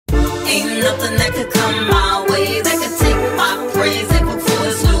Ain't nothing that could come my way that could take my praise. Thankful for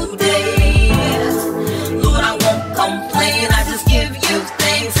this new day. Lord, I won't complain, I just give you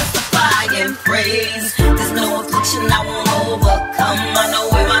thanks, testify and praise. There's no affliction I won't overcome. I know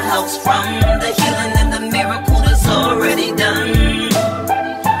where my help's from. The healing and the miracle is already done.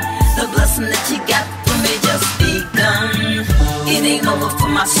 The blessing that you got for me just begun. It ain't over for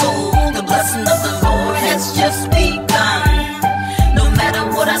my soul. The blessing of the Lord has just begun. No matter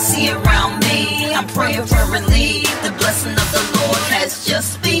what I see around me, I'm praying for relief. The blessing of the Lord has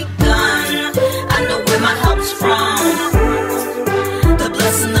just begun. I know where my help's from. The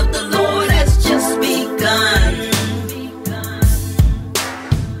blessing of the Lord has just begun.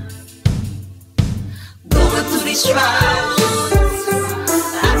 Going through these trials,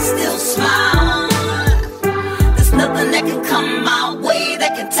 I still smile. There's nothing that can come my way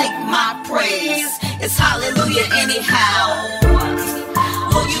that can take my praise. It's hallelujah anyhow.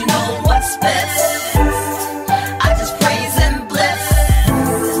 Oh, you know what's best. I just praise and bless,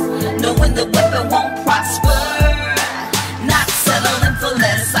 knowing the weapon won't prosper, not settling for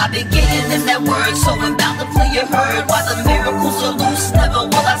less. I be getting in that word, so bountifully you heard. While the miracles are loose, never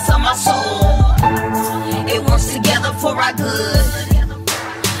will I sell my soul. It works together for our good,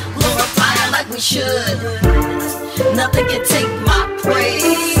 glorifying like we should. Nothing can take my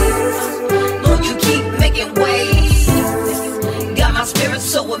praise. Lord, you keep making ways. Got my spirit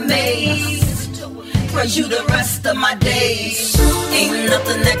so amazed. Praise you the rest of my days. Ain't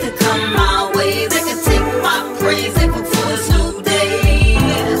nothing that could come my way that could take my praise. Thankful for this new day.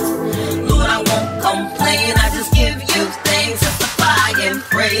 Lord, I won't complain, I just give you thanks, testify and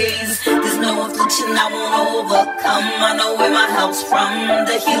praise. There's no affliction I won't overcome. I know where my help's from.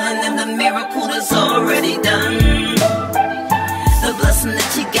 The healing and the miracle is already done. The blessing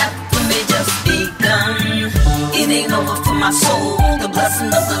that you got for me just begun. It ain't over for my soul. The blessing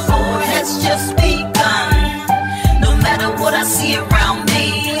of the Lord has just begun. No matter what I see around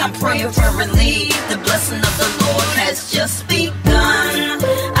me, I'm praying for relief. The blessing of the Lord has just begun.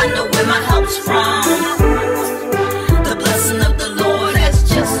 I know where my help's from. The blessing of the Lord has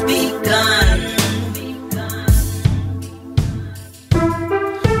just begun.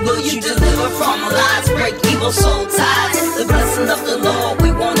 Will you deliver from lies, break evil soul ties? The blessing of the Lord,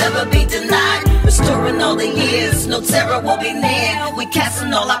 we won't ever be denied. Restoring all the years, no terror will be near. We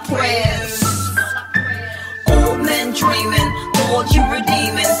casting all our prayers. Old men dreaming, Lord, you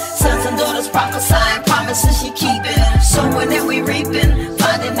redeeming. Sons and daughters prophesying, promises you keeping. Sowing and we reaping,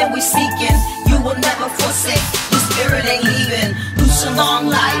 finding and we seeking. You will never forsake, your spirit ain't leaving. Loose and long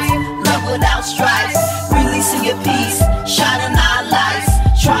life, love without strife. Releasing your peace, shining our lights.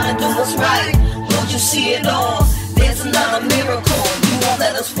 Trying to do what's right, Lord, you see it all. There's another miracle, you won't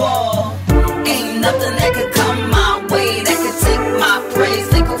let us fall. Ain't nothing that could come my way that could take my praise.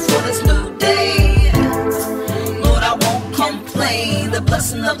 Thankful for this new day. Lord, I won't complain. The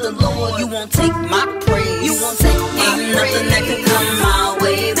blessing of the Lord, you won't take my praise. You won't take my Ain't praise. Nothing that could come my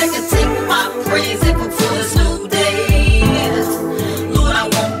way that could take my praise. Thankful for this new day. Lord, I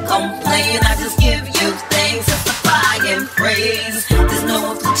won't complain, I just give you thanks, testify and praise. There's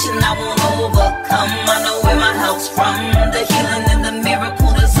no affliction I won't overcome. I know where my help's from. The healing and the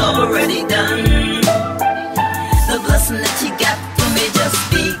miracle is already done. The blessing that you got for me just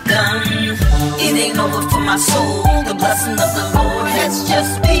begun. It ain't over for my soul. The blessing of the Lord has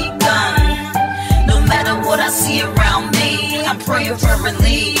just begun. No matter what I see around me, I'm praying for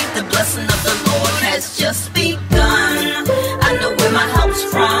relief. The blessing of the Lord has just begun. I know where my help's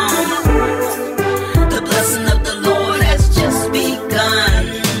from. The blessing of the Lord has just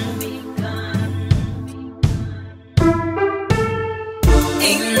begun.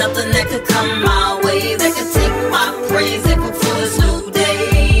 Ain't nothing that could come my way that could take my praise. Thankful for this new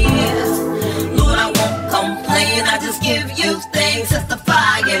day. Lord, I won't complain, I just give you thanks,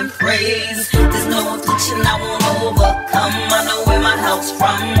 testify and praise. There's no affliction I won't overcome. I know where my help's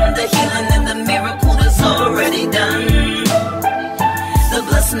from. The healing and the miracle is already done. The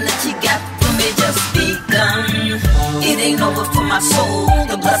blessing that you got for me just begun. It ain't over for my soul.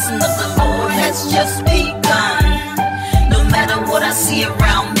 The blessing of the Lord has just begun. No matter what I see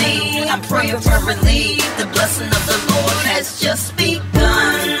around me, I'm praying for relief. The blessing of the Lord has just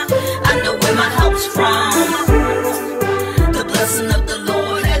begun. I know where my help's from.